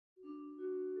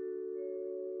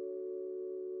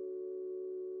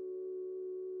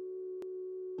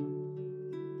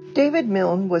David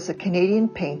Milne was a Canadian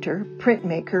painter,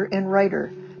 printmaker, and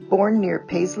writer, born near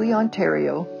Paisley,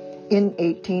 Ontario, in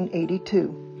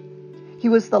 1882. He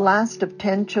was the last of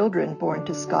 10 children born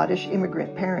to Scottish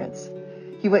immigrant parents.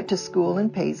 He went to school in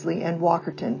Paisley and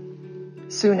Walkerton.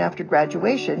 Soon after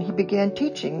graduation, he began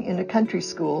teaching in a country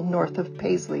school north of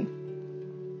Paisley.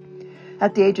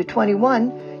 At the age of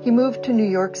 21, he moved to New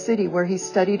York City, where he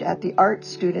studied at the Art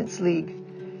Students League.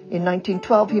 In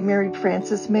 1912, he married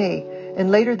Frances May,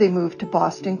 and later they moved to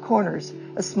Boston Corners,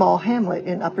 a small hamlet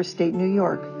in upstate New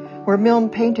York, where Milne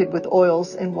painted with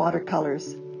oils and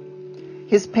watercolors.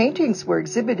 His paintings were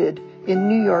exhibited in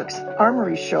New York's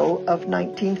Armory Show of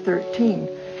 1913,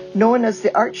 known as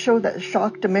the art show that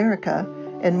shocked America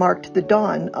and marked the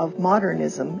dawn of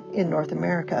modernism in North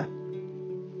America.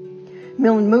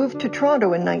 Milne moved to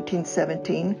Toronto in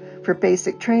 1917 for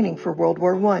basic training for World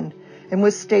War I and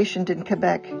was stationed in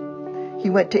Quebec. He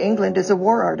went to England as a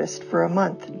war artist for a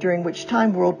month, during which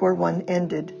time World War I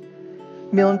ended.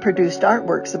 Milne produced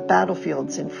artworks of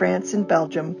battlefields in France and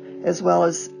Belgium, as well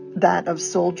as that of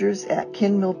soldiers at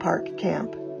Kinmill Park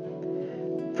Camp.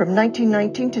 From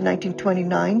 1919 to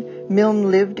 1929,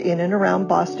 Milne lived in and around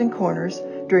Boston Corners,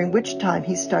 during which time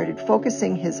he started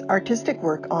focusing his artistic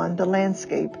work on the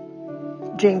landscape.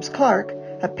 James Clark,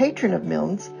 a patron of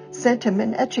Milne's, sent him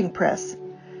an etching press.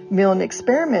 Milne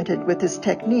experimented with his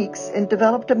techniques and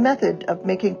developed a method of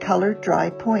making colored dry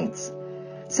points.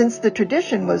 Since the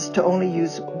tradition was to only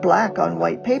use black on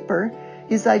white paper,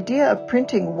 his idea of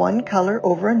printing one color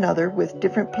over another with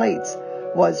different plates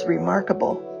was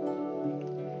remarkable.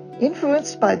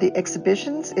 Influenced by the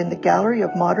exhibitions in the Gallery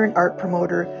of Modern Art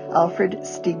promoter Alfred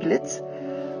Stieglitz,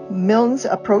 Milne's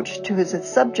approach to his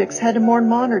subjects had a more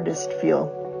modernist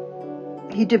feel.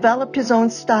 He developed his own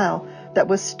style that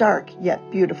was stark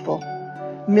yet beautiful.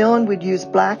 Milne would use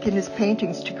black in his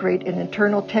paintings to create an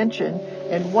internal tension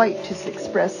and white to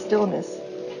express stillness.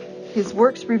 His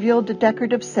works revealed a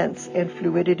decorative sense and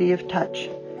fluidity of touch.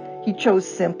 He chose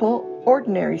simple,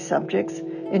 ordinary subjects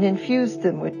and infused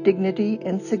them with dignity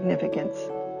and significance.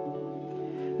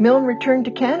 Milne returned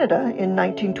to Canada in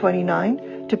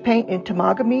 1929 to paint in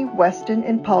Temagami, Weston,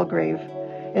 and Palgrave,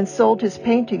 and sold his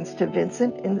paintings to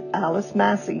Vincent and Alice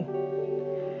Massey.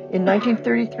 In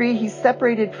 1933, he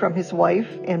separated from his wife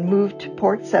and moved to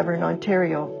Port Severn,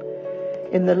 Ontario.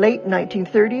 In the late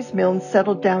 1930s, Milne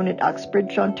settled down in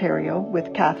Uxbridge, Ontario,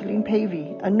 with Kathleen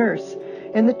Pavey, a nurse,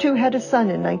 and the two had a son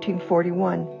in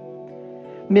 1941.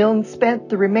 Milne spent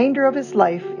the remainder of his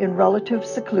life in relative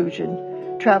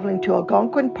seclusion, traveling to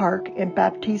Algonquin Park and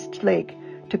Baptiste Lake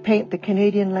to paint the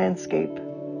Canadian landscape.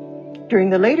 During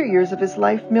the later years of his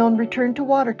life, Milne returned to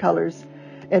watercolors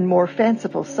and more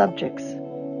fanciful subjects.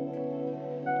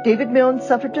 David Milne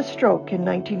suffered a stroke in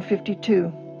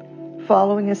 1952.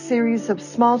 Following a series of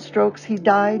small strokes, he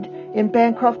died in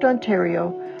Bancroft,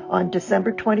 Ontario on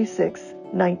December 26,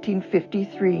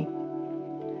 1953.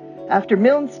 After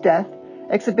Milne's death,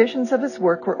 exhibitions of his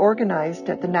work were organized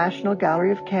at the National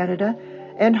Gallery of Canada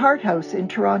and Hart House in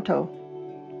Toronto.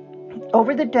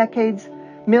 Over the decades,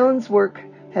 Milne's work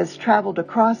has traveled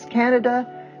across Canada,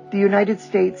 the United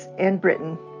States, and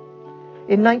Britain.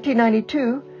 In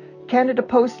 1992, Canada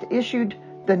Post issued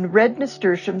the Red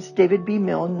Nasturtium's David B.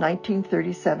 Milne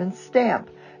 1937 stamp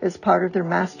as part of their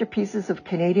Masterpieces of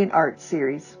Canadian Art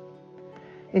series.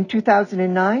 In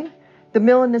 2009, the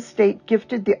Milne estate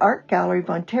gifted the Art Gallery of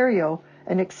Ontario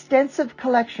an extensive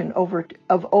collection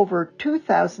of over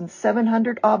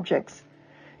 2,700 objects,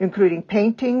 including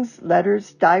paintings,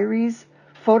 letters, diaries,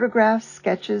 photographs,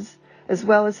 sketches, as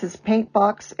well as his paint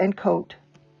box and coat.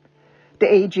 The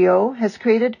AGO has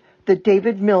created the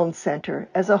David Milne Center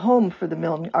as a home for the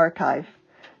Milne Archive.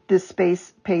 This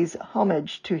space pays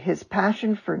homage to his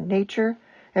passion for nature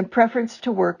and preference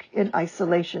to work in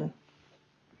isolation.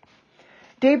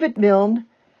 David Milne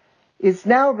is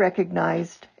now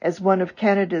recognized as one of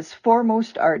Canada's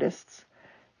foremost artists,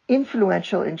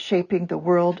 influential in shaping the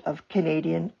world of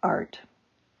Canadian art.